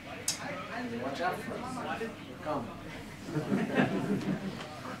 Watch out for us. We're coming.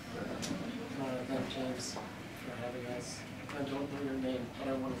 I want to thank James for having us. I don't know your name, but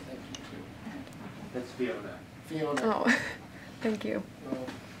I want to thank you too. That's Fiona. Fiona. Oh, thank you. Well,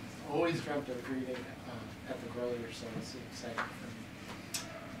 always dreamt of reading at the Grolier, so it's exciting for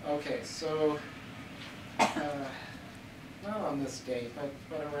me. Okay, so, not on this day, but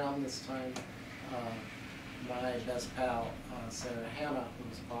around this time, my best pal, Sarah Hannah, who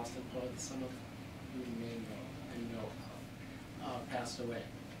was a Boston poet, some of you may know of, passed away.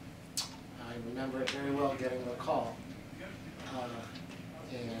 I remember it very well getting the call,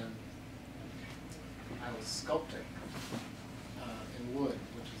 and I was sculpting in wood,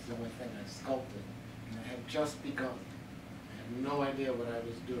 which is the only thing I sculpted, and I had just begun. I had no idea what I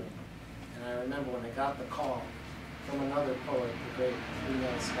was doing. And I remember when I got the call from another poet, the great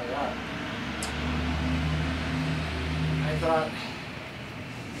Elyse Wolf, I thought,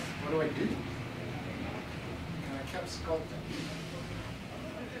 what do I do? And I kept sculpting.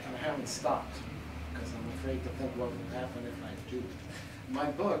 And I haven't stopped, because I'm afraid to think what will happen if I do.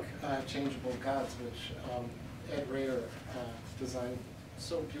 My book, Changeable Gods, which Ed Rader designed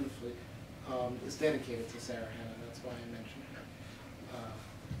so beautifully, is dedicated to Sarah Hannah. That's why I mentioned her.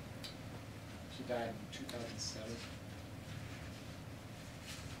 She died in 2007.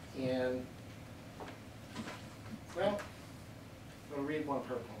 And, well, I'm going to read one of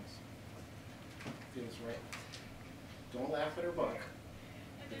her poems. Feels right. Don't laugh at her book,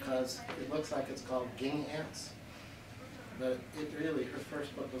 because it looks like it's called Ging Ants. But it really, her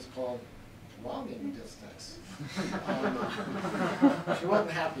first book was called Logging Distance. She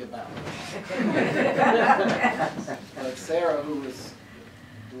wasn't happy about it. But Sarah, who was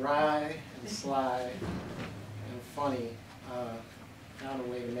dry and sly and funny, found a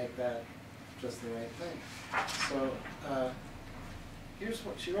way to make that just the right thing. So here's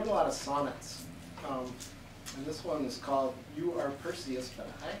what, she wrote a lot of sonnets. And this one is called You Are Perseus, but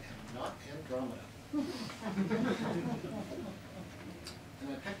I Am Not Andromeda. And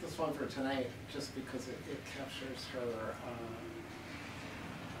I picked this one for tonight just because it captures her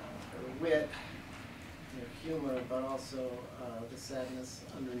wit, her humor, but also the sadness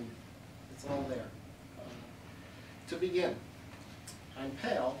underneath. It's all there. To begin, I'm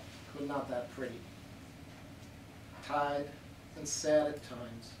pale, but not that pretty. Tied and sad at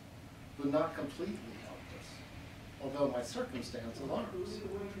times, but not completely helpless, although my circumstance alarms.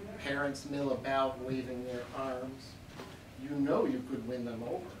 Parents mill about waving their arms. You know you could win them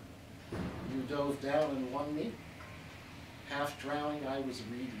over. You dove down and won me. Half drowning, I was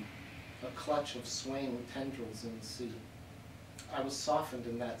reedy, a clutch of swaying tendrils in the sea. I was softened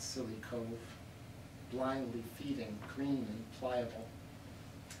in that silly cove, blindly feeding, green and pliable.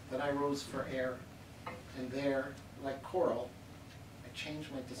 Then I rose for air, and there, like coral, I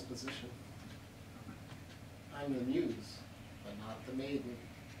changed my disposition. I'm the muse, but not the maiden.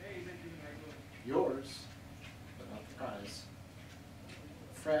 Yours, but not the prize.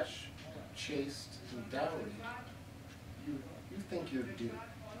 Fresh, chaste, and dowry. You think you're due.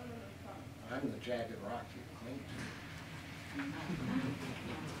 I'm the jagged rock you cling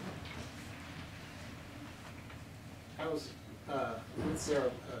to. I was with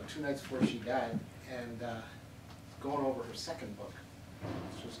Sarah 2 nights before she died, and going over her second book,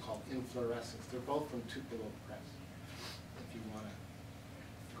 which was called Inflorescence. They're both from Tupelo Press, if you want to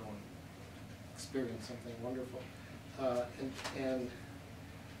go and experience something wonderful. And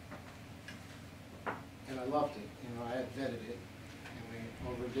loved it. You know, I had vetted it, and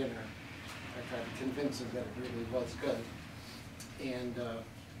over dinner, I tried to convince her that it really was good. And I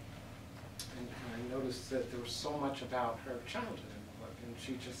noticed that there was so much about her childhood in the book, and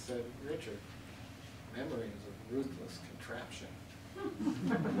she just said, "Richard, memory is a ruthless contraption."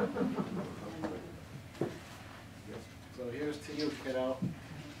 So here's to you, kiddo.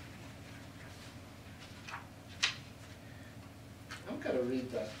 I'm going to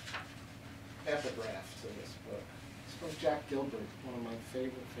read the epigraph to this book. It's from Jack Gilbert, one of my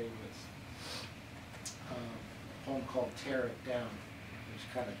favorites. A poem called "Tear It Down," which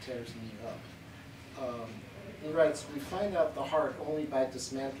kind of tears me up. He writes, "We find out the heart only by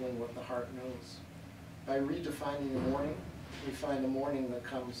dismantling what the heart knows. By redefining the morning, we find a morning that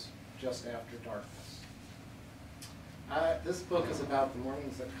comes just after darkness." This book is about the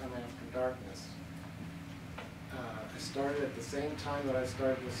mornings that come after darkness. I started at the same time that I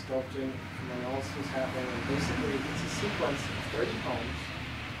started with sculpting, and then all this was happening, and basically it's a sequence of 30 poems,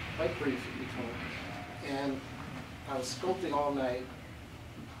 quite brief each one, and I was sculpting all night,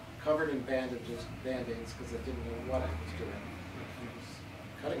 covered in bandages, Band-Aids, because I didn't know what I was doing. I was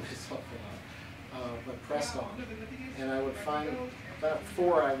cutting myself a lot, but pressed on. And I would find, about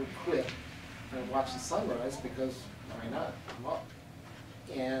 4 I would quit, and I'd watch the sunrise, because why not? I'm up.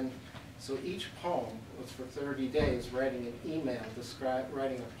 And so each poem was for 30 days writing an email,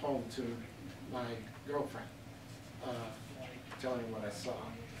 writing a poem to my girlfriend, telling her what I saw,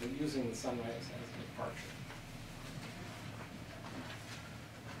 but using the sunrise as a departure.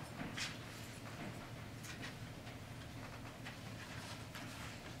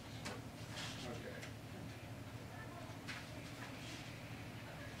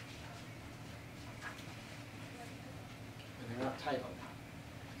 Not titled.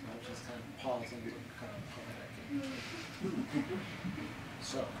 So I'm just kind of pausing to kind of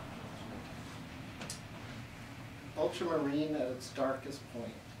So, ultramarine at its darkest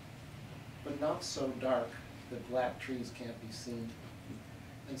point, but not so dark that black trees can't be seen.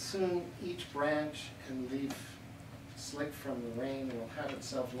 And soon each branch and leaf, slick from the rain, will have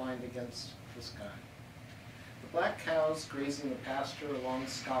itself lined against the sky. The black cows grazing the pasture along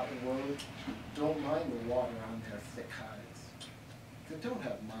Scotland Road don't mind the water on their thick hides. They don't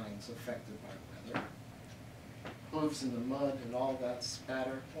have minds affected by weather. Hooves in the mud and all that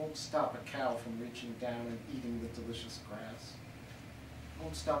spatter won't stop a cow from reaching down and eating the delicious grass.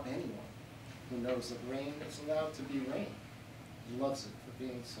 Won't stop anyone who knows that rain is allowed to be rain and loves it for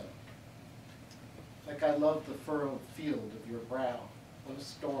being so. Like I love the furrowed field of your brow when a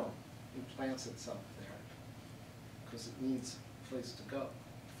storm implants itself there, because it needs a place to go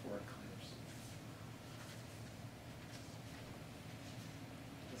before it clears.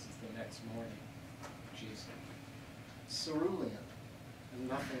 The next morning, Jesus. Cerulean and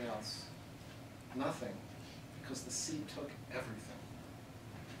nothing else. Nothing, because the sea took everything.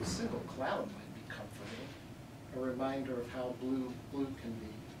 A single cloud might be comforting, a reminder of how blue can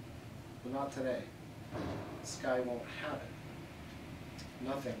be, but not today. The sky won't have it.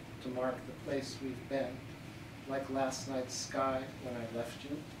 Nothing to mark the place we've been, like last night's sky when I left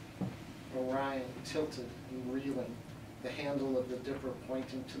you. Orion tilted and reeling, the handle of the dipper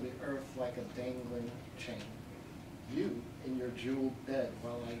pointing to the earth like a dangling chain. You in your jeweled bed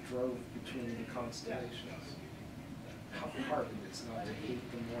while I drove between the constellations. How hard it is not to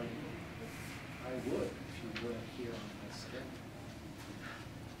hate the morning. I would if you weren't here on my skin.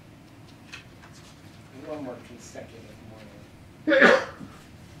 And one more consecutive morning.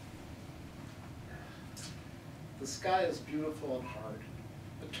 The sky is beautiful and hard,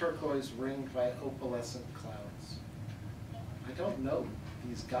 a turquoise ringed by opalescent clouds. I don't know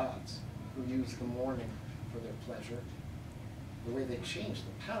these gods who use the morning for their pleasure, the way they change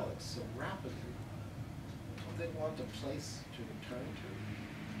the palette so rapidly. Don't they want a place to return to?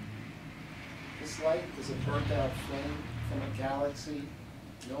 This light is a burnt-out flame from a galaxy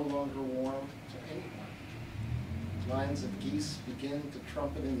no longer warm to anyone. Lines of geese begin to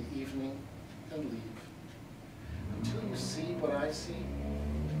trumpet in the evening and leave. Until you see what I see,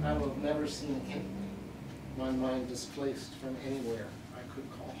 I will have never seen anything. My mind displaced from anywhere I could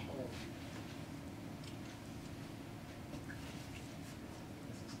call home.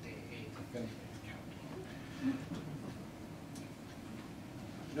 This is day 8, if anything counts.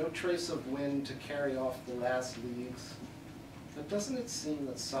 No trace of wind to carry off the last leaves. But doesn't it seem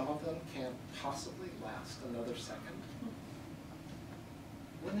that some of them can't possibly last another second?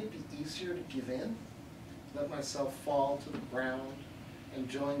 Wouldn't it be easier to give in? Let myself fall to the ground and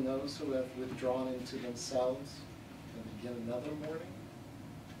join those who have withdrawn into themselves and begin another morning?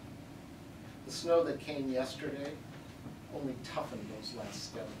 The snow that came yesterday only toughened those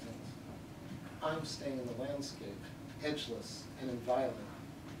last skeletons. I'm staying in the landscape, edgeless and inviolate,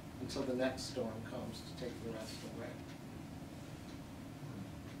 until the next storm comes to take the rest away.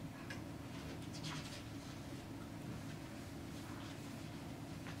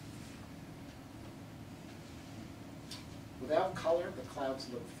 Without color, the clouds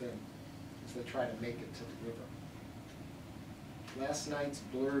look thin as they try to make it to the river. Last night's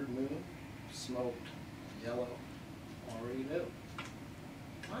blurred moon, smoked, yellow, already knew.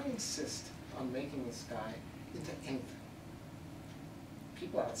 I insist on making the sky into anything.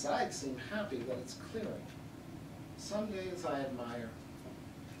 People outside seem happy that it's clearing. Some days I admire,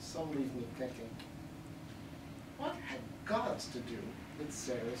 some leave me thinking, what had gods to do with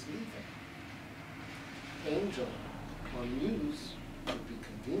Sarah's leaving? Angel or muse would be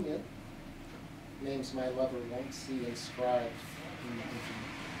convenient. Names my lover won't see inscribed in the infinite.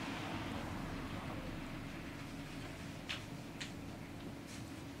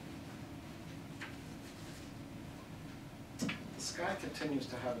 The sky continues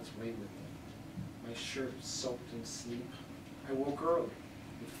to have its way with me. My shirt soaked in sleep. I woke early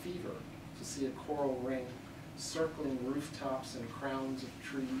with fever to see a coral ring circling rooftops and crowns of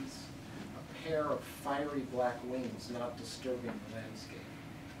trees, a pair of fiery black wings not disturbing the landscape.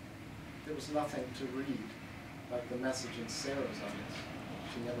 There was nothing to read, like the message in Sarah's eyes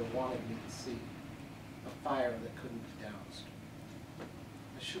she never wanted me to see, a fire that couldn't be doused.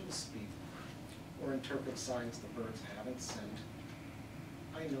 I shouldn't speak or interpret signs the birds haven't sent.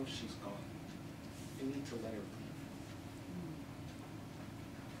 I know she's gone. I need to let her leave.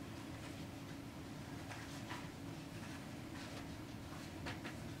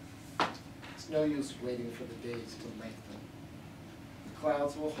 It's no use waiting for the days to lengthen. The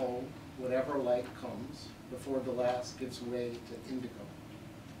clouds will hold whatever light comes before the last gives way to indigo,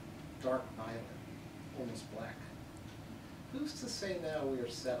 dark violet, almost black. Who's to say now we are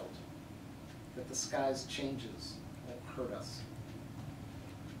settled, that the sky's changes won't hurt us?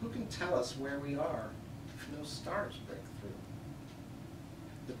 Who can tell us where we are if no stars break through?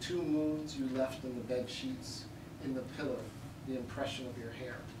 The 2 moons you left in the bed sheets, in the pillow, the impression of your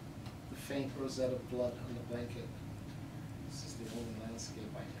hair, the faint rosette of blood on the blanket. This is the only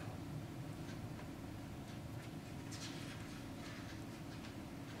landscape I know.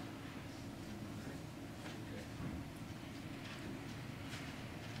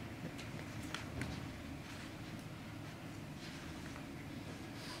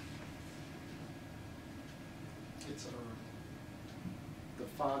 It's early. The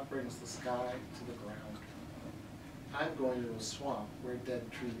fog brings the sky to the ground. I'm going to a swamp where dead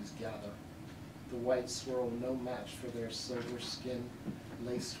trees gather. The white swirl no match for their silver skin,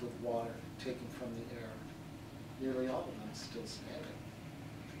 laced with water taken from the air. Nearly all of them still standing.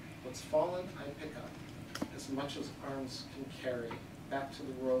 What's fallen, I pick up, as much as arms can carry, back to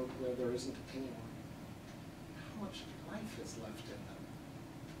the road where there isn't anyone. How much life is left in them?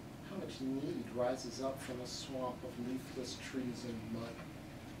 How much need rises up from a swamp of leafless trees and mud,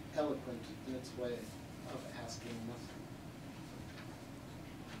 eloquent in its way of asking nothing.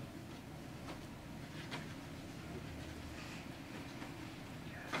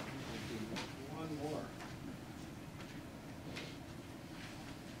 One more.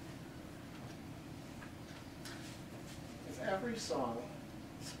 As every song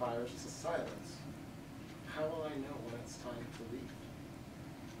aspires to silence, how will I know when it's time to leave?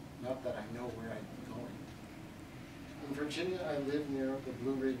 Not that I know where I'm going. In Virginia, I live near the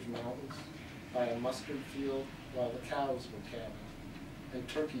Blue Ridge Mountains by a mustard field while the cows were calving and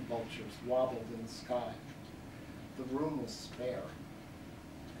turkey vultures wobbled in the sky. The room was spare.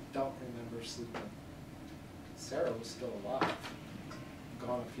 I don't remember sleeping. Sarah was still alive,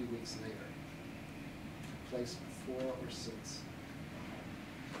 gone a few weeks later. A place before or since.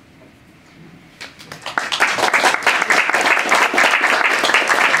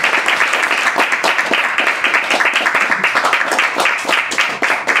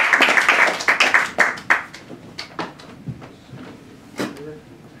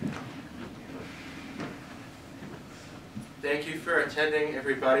 Thank you for attending,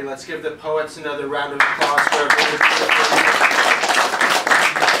 everybody. Let's give the poets another round of applause for everything.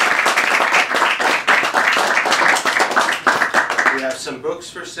 We have some books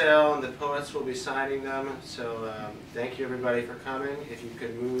for sale, and the poets will be signing them. So thank you, everybody, for coming. If you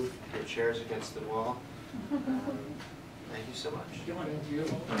could move your chairs against the wall. Thank you so much. Thank you.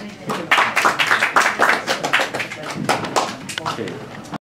 Okay.